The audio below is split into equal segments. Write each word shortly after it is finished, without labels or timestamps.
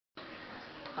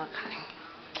Okay.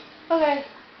 Okay.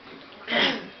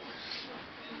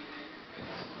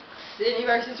 Cidney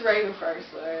versus Raven first.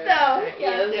 Right? No.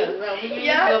 Yeah, let's go.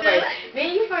 You go first. Then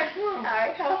you first. Come on.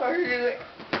 Alright, how first do it?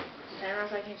 And I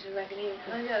was like, I can't do like it either.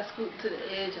 Oh, you gotta scoot to the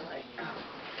edge and like.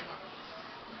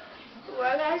 Well,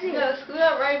 I gotta see. You gotta scoot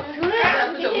up, Raven. Scoot up. You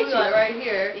gotta put your wheel like right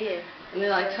here. Yeah. And then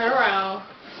like turn around.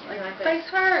 Like face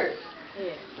first.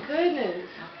 Yeah. Goodness.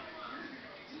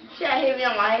 Should I hit me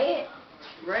on my head?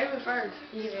 Raven first.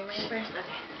 You hit me on my head first?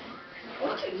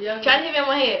 Okay. Try to hit me on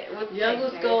my head.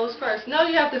 Youngest goes first. No,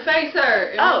 you have to face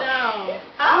her. Oh. Down.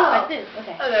 Oh, like this.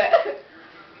 Okay. Okay.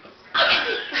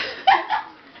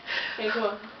 Hey, come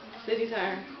on. Cidney's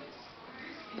turn.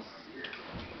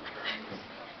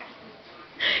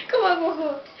 Come on, come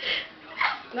on.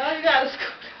 No, you gotta scoot.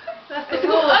 That's the Scoot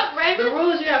rule. up, Raven. The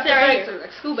rules you have to Right face her.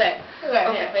 Like, scoot back. Okay.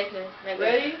 Okay. Yeah, face me.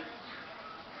 Ready?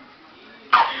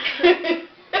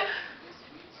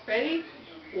 Ready?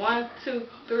 1, 2,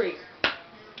 3.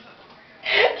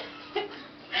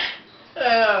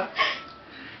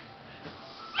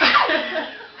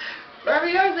 Raven,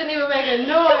 yours didn't even make a noise.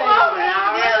 Come on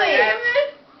now,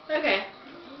 really? Okay.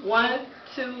 1,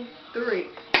 2, 3.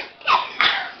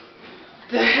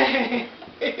 Dang.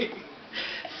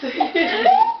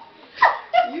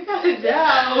 You got it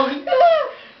down.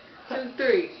 2,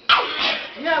 3.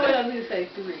 You gotta wait on me to say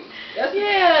 3. That's the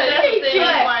thing.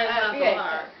 Why it's not so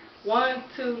hard. 1,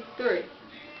 2, 3.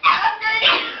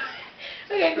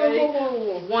 Okay,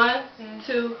 go. 1,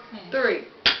 2, 3.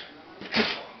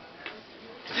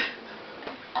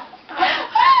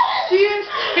 She is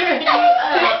tearing you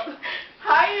up.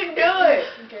 How you do it?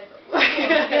 Okay.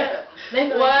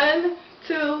 1,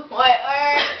 2. What?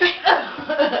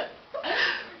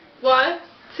 1,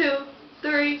 2,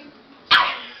 3.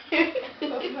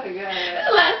 Oh my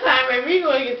god. Last time, baby, you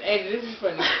going against Angel. This is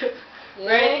funny.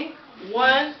 Ready?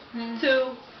 1,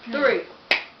 2, 3.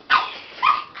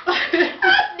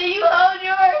 Do you hold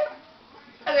yours?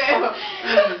 Okay.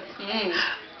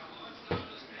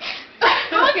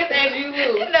 Go against Angel, you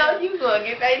lose. No, you go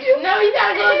against Angel. No, you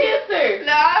gotta go against her.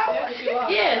 No.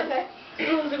 Yes. Okay.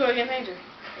 Who's to go against Angel?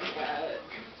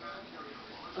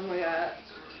 Oh my god.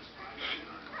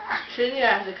 Shouldn't you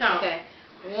have to count? Okay.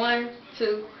 1,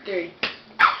 2, 3.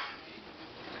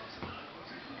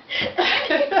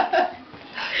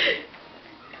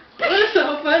 What's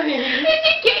so funny? If you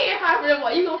can't hit hard for them,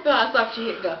 you gonna feel how soft she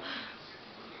hit go.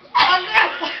 Oh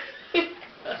God.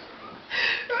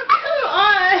 Come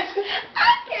on.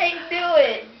 I can't do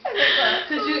it.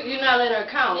 Cause you're not letting her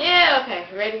count. Yeah. Okay.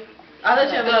 Ready? I'll let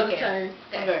you have Go another again.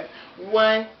 turn. Okay.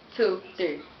 1, 2,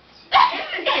 3.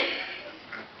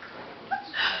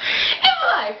 It's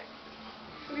like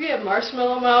We have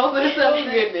marshmallow mouth or something.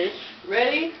 oh goodness.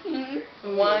 Ready?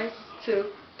 1, 2,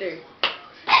 3.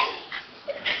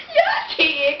 Y'all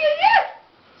can't,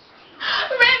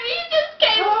 cause baby, you just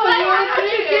can't play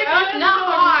hard. Not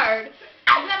hard.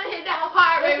 You gotta hit that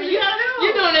hard, baby.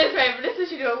 You're doing this, baby. This is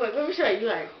what you doing. Look, let me show you.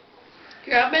 Like,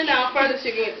 Here, I've been down further so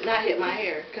you can not hit my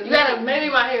hair. Cause You gotta- maybe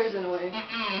my hair is in the way.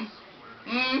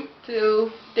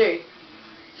 2, 3.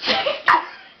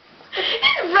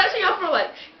 It's brushing off for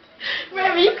like,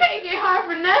 baby, you can't get hard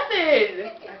for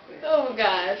nothing. Oh my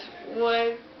gosh.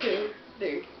 1, 2,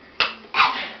 3.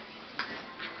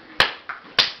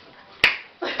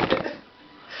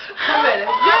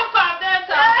 You'll pop that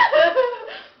time.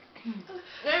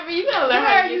 Baby, you gotta learn What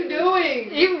how are to you do doing?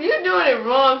 You're doing it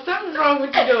wrong. Something's wrong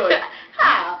with you doing.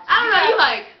 How? I don't know. You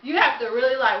like, You have to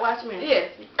really like watch me.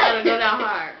 yes, you gotta go down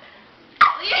hard.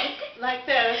 Like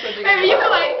that. That's what you Baby, you can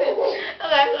like this.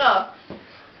 Okay, go.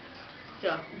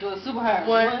 Go. Do it super hard.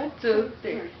 1, 2,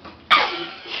 3.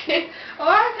 Oh,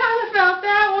 I kind of felt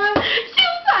that one. She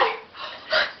was like,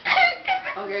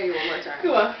 Okay, you one more time.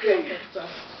 come on. Okay. So,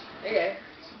 okay.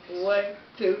 1,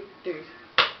 2, 3.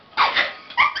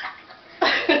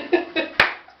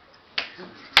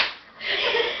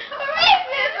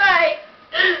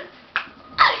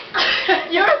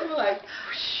 Yours was like,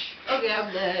 okay,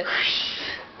 I'm done.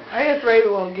 I guess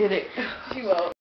Raven won't get it. She won't.